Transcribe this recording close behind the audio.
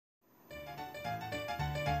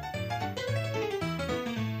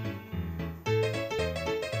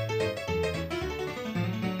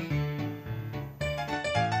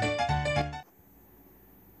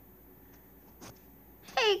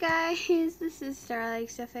guys, this is Starlight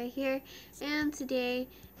Steffi here, and today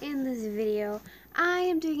in this video I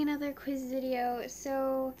am doing another quiz video.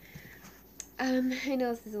 So I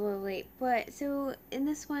know this is a little late, but so in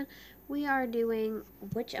this one we are doing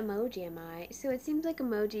which emoji am I? So it seems like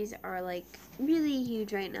emojis are like really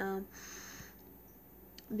huge right now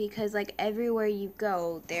because like everywhere you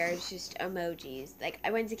go there's just emojis. Like I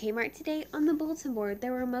went to Kmart today, on the bulletin board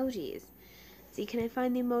there were emojis. See, can I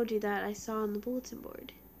find the emoji that I saw on the bulletin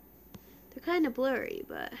board? They're kind of blurry,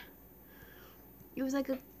 but it was like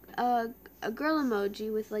a girl emoji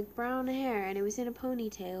with like brown hair, and it was in a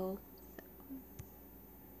ponytail.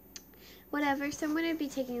 Whatever. So I'm gonna be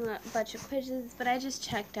taking a bunch of quizzes, but I just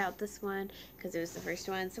checked out this one because it was the first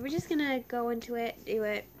one. So we're just gonna go into it, do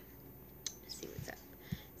it, see what's up.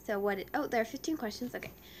 So there are 15 questions.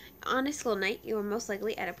 Okay. On a school night, you are most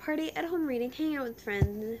likely at a party, at home reading, hanging out with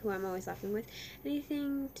friends who I'm always laughing with.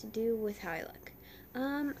 Anything to do with how I look.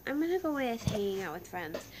 I'm gonna go with hanging out with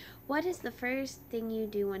friends. What is the first thing you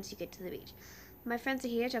do once you get to the beach? My friends are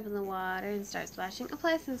here, jump in the water and start splashing.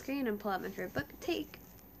 Apply sunscreen and pull out my favorite book. Take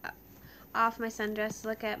off my sundress,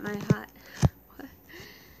 look at my hot...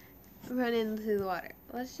 run into the water.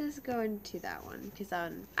 Let's just go into that one, because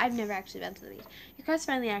I've never actually been to the beach. Your crush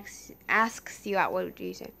finally asks you out. What would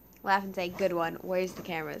you say? Laugh and say, good one. Where's the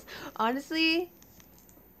cameras? Honestly,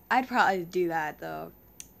 I'd probably do that, though.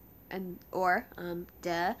 And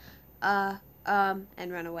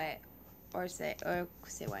and run away, or say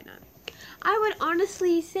why not. I would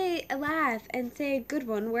honestly say laugh and say good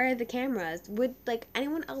one. Where are the cameras? Would like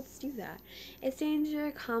anyone else do that? It's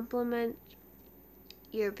danger. Compliment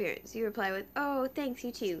your appearance. You reply with, oh, thanks,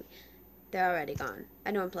 you too. They're already gone.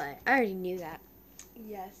 I don't play. I already knew that.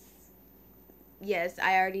 Yes,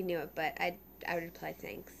 I already knew it, but I would reply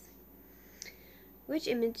thanks. Which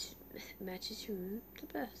image matches your mood the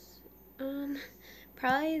best?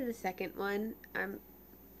 Probably the second one.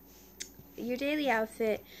 Your daily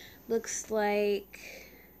outfit looks like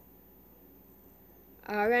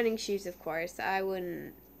running shoes, of course. I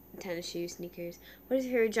wouldn't tennis shoes, sneakers. What is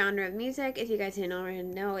your favorite genre of music? If you guys didn't already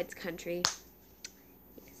know, it's country.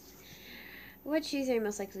 Yes. What shoes are you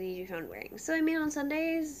most likely to be found wearing? So I mean, on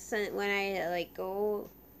Sundays when I like go,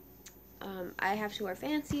 I have to wear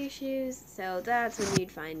fancier shoes. So that's when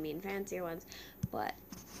you'd find me in fancier ones. But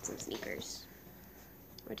some sneakers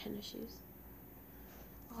or tennis shoes.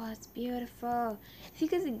 Oh, that's beautiful. If you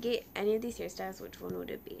could get any of these hairstyles, which one would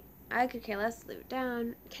it be? I could care less, leave it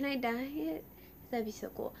down. Can I dye it? That'd be so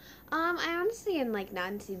cool. I honestly am like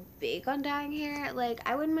not too big on dyeing hair. Like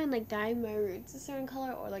I wouldn't mind like dyeing my roots a certain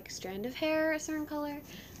color or like a strand of hair a certain color,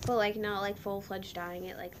 but like not like full-fledged dyeing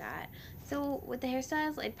it like that. So with the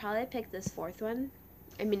hairstyles, I'd probably pick this fourth one.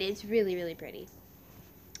 I mean, it's really, really pretty.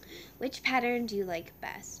 Which pattern do you like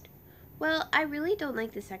best? Well, I really don't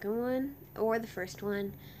like the second one or the first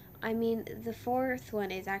one. I mean, the fourth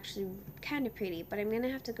one is actually kind of pretty, but I'm going to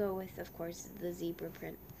have to go with, of course, the zebra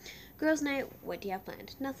print. Girls' night, what do you have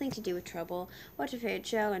planned? Nothing to do with trouble. Watch your favorite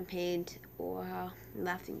show and paint. Wow,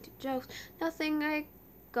 laughing to jokes. Nothing. I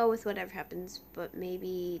go with whatever happens, but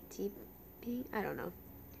maybe TPing? I don't know.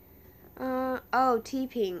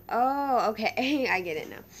 TPing. Oh, okay. I get it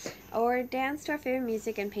now. Or dance to our favorite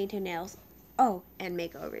music and paint our nails. Oh, and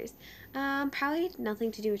makeovers. Probably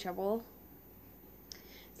nothing to do with trouble.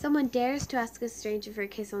 Someone dares to ask a stranger for a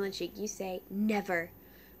kiss on the cheek. You say, never.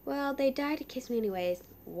 Well, they die to kiss me anyways.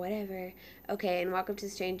 Whatever. Okay, and walk up to a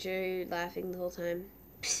stranger laughing the whole time.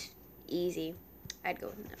 Psh, easy. I'd go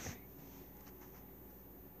with never.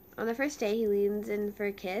 On the first day, he leans in for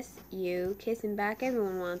a kiss. You kiss him back.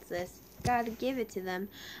 Everyone wants this. Gotta give it to them.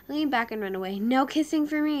 Lean back and run away. No kissing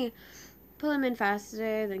for me. Pull him in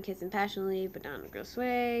faster, then kiss him passionately, but not in a gross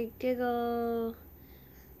way. Giggle.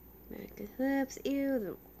 Smack his lips. Ew,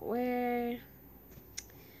 the weird.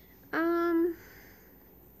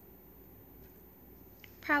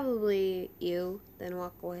 Probably you, then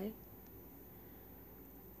walk away.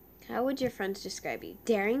 How would your friends describe you?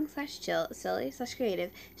 Daring / chill, silly /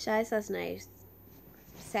 creative, shy / nice,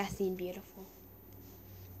 sassy and beautiful.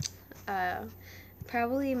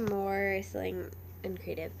 Probably more silly and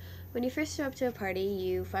creative. When you first show up to a party,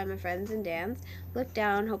 you find my friends and dance. Look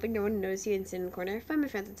down, hoping no one knows you, and sit in the corner. Find my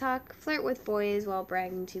friends and talk. Flirt with boys while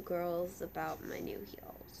bragging to girls about my new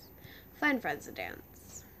heels. Find friends and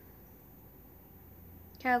dance.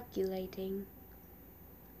 Calculating.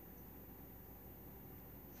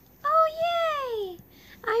 Oh, yay!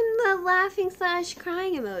 I'm the laughing /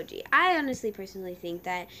 crying emoji. I honestly personally think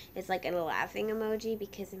that it's like a laughing emoji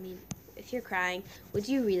because, I mean, if you're crying, would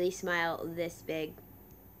you really smile this big?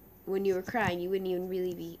 When you were crying, you wouldn't even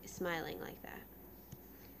really be smiling like that.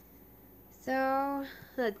 So,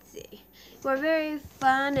 let's see. You are a very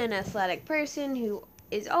fun and athletic person who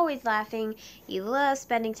is always laughing. You love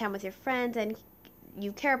spending time with your friends and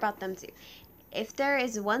you care about them too. If there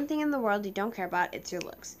is one thing in the world you don't care about, it's your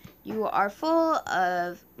looks. You are full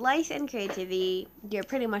of life and creativity. You're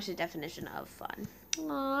pretty much the definition of fun.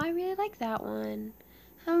 Aw, I really like that one.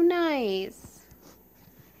 How nice.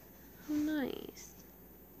 How nice.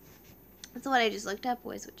 That's what I just looked up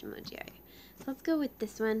was which emoji are you. So let's go with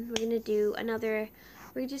this one. We're gonna do another.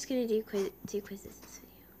 We're just gonna do two quizzes this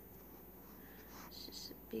video. Let's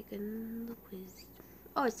just begin the quiz.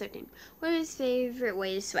 Oh, it's 13. What is your favorite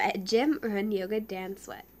way to sweat? Gym, run, yoga, dance,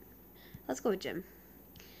 sweat? Let's go with gym.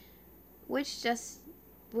 Which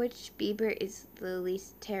Bieber is the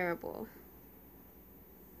least terrible?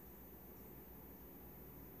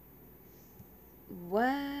 What?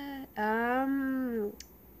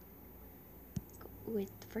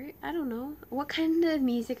 I don't know. What kind of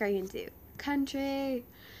music are you into? Country.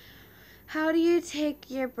 How do you take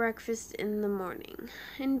your breakfast in the morning?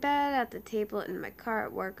 In bed, at the table, in my car,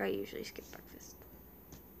 at work. I usually skip breakfast.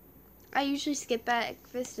 I usually skip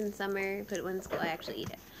breakfast in summer, but when in school, I actually eat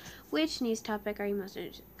it. Which news topic are you most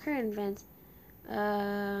interested in? Current events.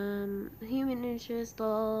 Human interest.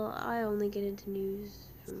 Lol. I only get into news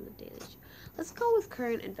from the Daily Show. Let's go with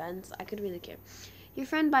current events. I could really care. Your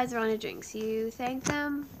friend buys a round of drinks. You thank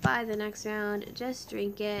them, buy the next round, just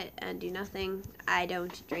drink it, and do nothing. I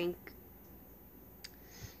don't drink.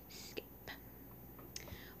 Skip.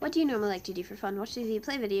 What do you normally like to do for fun? Watch TV,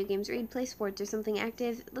 play video games, read, play sports, or something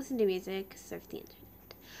active, listen to music, surf the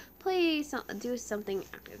internet. Do something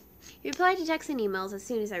active. You reply to texts and emails as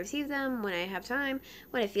soon as I receive them, when I have time,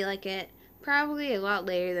 when I feel like it. Probably a lot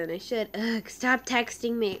later than I should. Ugh, stop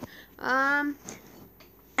texting me.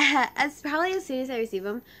 As probably as soon as I receive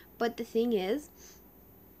them. But the thing is,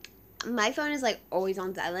 my phone is like always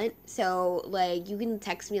on silent, so like you can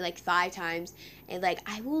text me like 5 times and like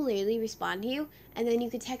I will literally respond to you, and then you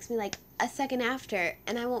could text me like a second after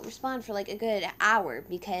and I won't respond for like a good hour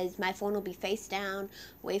because my phone will be face down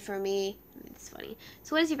away from me. It's funny.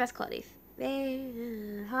 So what is your best quality?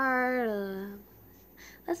 Heart.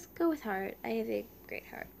 Let's go with heart. I have a great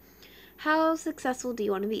heart. How successful do you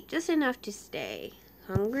want to be? Just enough to stay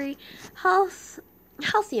hungry.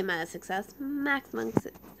 Healthy amount of success. Maximum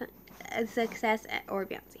success or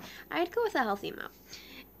Beyonce. I'd go with a healthy amount.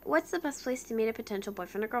 What's the best place to meet a potential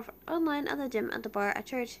boyfriend or girlfriend? Online, at the gym, at the bar, at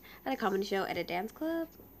church, at a comedy show, at a dance club?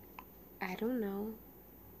 I don't know.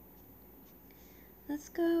 Let's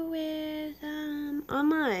go with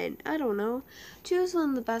online. I don't know. Choose one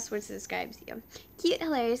of the best words that describes you. Cute,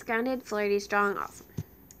 hilarious, grounded, flirty, strong, awesome.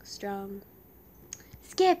 Strong.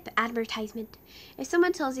 Skip. Advertisement. If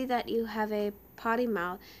someone tells you that you have a potty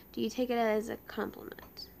mouth, do you take it as a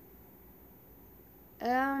compliment?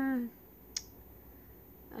 I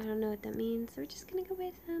don't know what that means, so we're just gonna go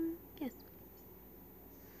with yes.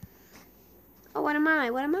 Oh, what am I?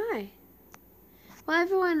 What am I? While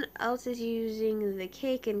everyone else is using the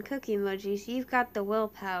cake and cookie emojis, you've got the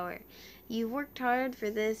willpower. You've worked hard for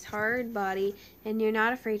this hard body, and you're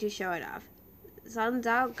not afraid to show it off. Sun's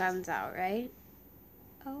out, guns out, right?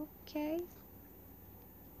 Okay.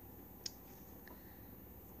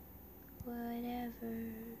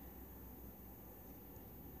 Whatever.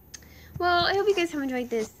 Well, I hope you guys have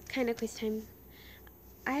enjoyed this kind of quiz time.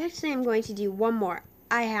 I actually am going to do one more.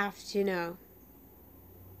 I have to know.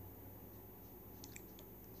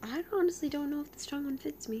 I honestly don't know if the strong one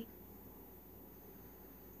fits me.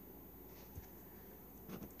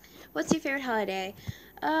 What's your favorite holiday?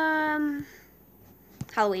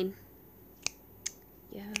 Halloween.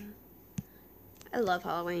 Yeah. I love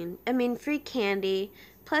Halloween. I mean, free candy.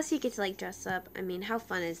 Plus, you get to, like, dress up. I mean, how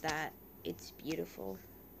fun is that? It's beautiful.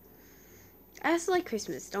 I also like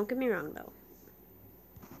Christmas. Don't get me wrong, though.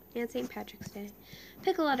 And St. Patrick's Day.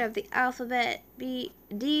 Pick a letter of the alphabet. D,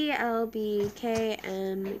 L, B, K,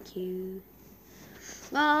 M, Q.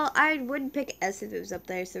 Well, I would pick S if it was up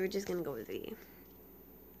there, so we're just going to go with V.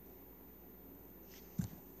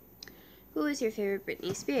 Who is your favorite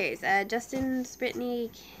Britney Spears? Justin's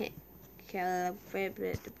Britney. I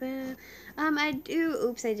do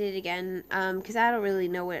Oops, I Did It Again, because I don't really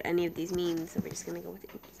know what any of these mean, so we're just gonna go with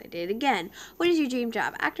Oops, I Did It Again. What is your dream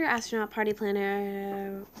job? Actor, astronaut, party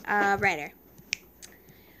planner, writer.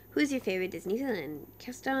 Who's your favorite Disney villain?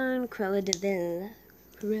 Gaston, Cruella de Vil.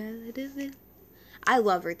 Cruella de Vil. I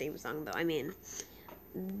love her theme song, though. I mean,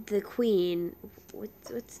 the queen,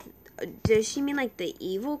 what's does she mean like the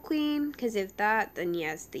evil queen? Because if that, then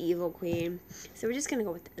yes, the evil queen. So we're just gonna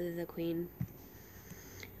go with the queen.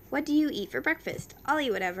 What do you eat for breakfast? I'll eat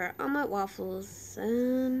whatever. Omelet, waffles,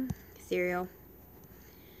 cereal.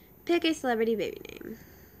 Pick a celebrity baby name.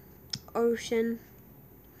 Ocean.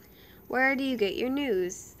 Where do you get your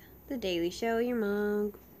news? The Daily Show, your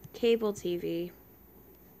mom, cable TV.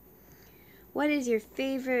 What is your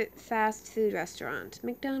favorite fast food restaurant?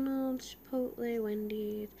 McDonald's, Chipotle,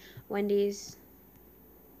 Wendy's. Wendy's.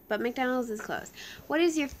 But McDonald's is close. What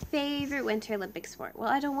is your favorite Winter Olympic sport? Well,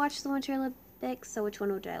 I don't watch the Winter Olympics, so which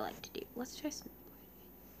one would I like to do? Let's try some.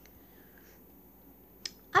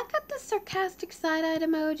 I got the sarcastic side-eyed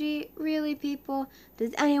emoji. Really, people?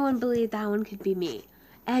 Does anyone believe that one could be me?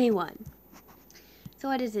 Anyone? So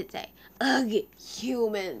what does it say? Ugh,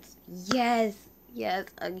 humans. Yes. Yes,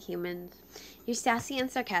 ugh, humans. You're sassy and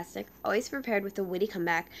sarcastic, always prepared with a witty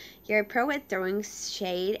comeback. You're a pro at throwing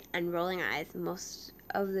shade and rolling eyes. Most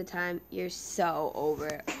of the time, you're so over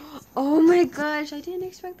it. Oh my gosh, I didn't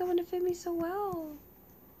expect that one to fit me so well.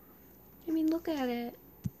 I mean, look at it.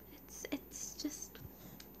 It's just...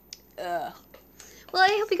 Ugh. Well,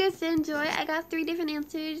 I hope you guys did enjoy. I got 3 different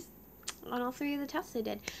answers on all 3 of the tests I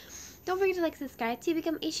did. Don't forget to like, subscribe to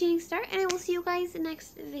become a shooting star, and I will see you guys in the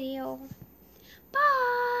next video.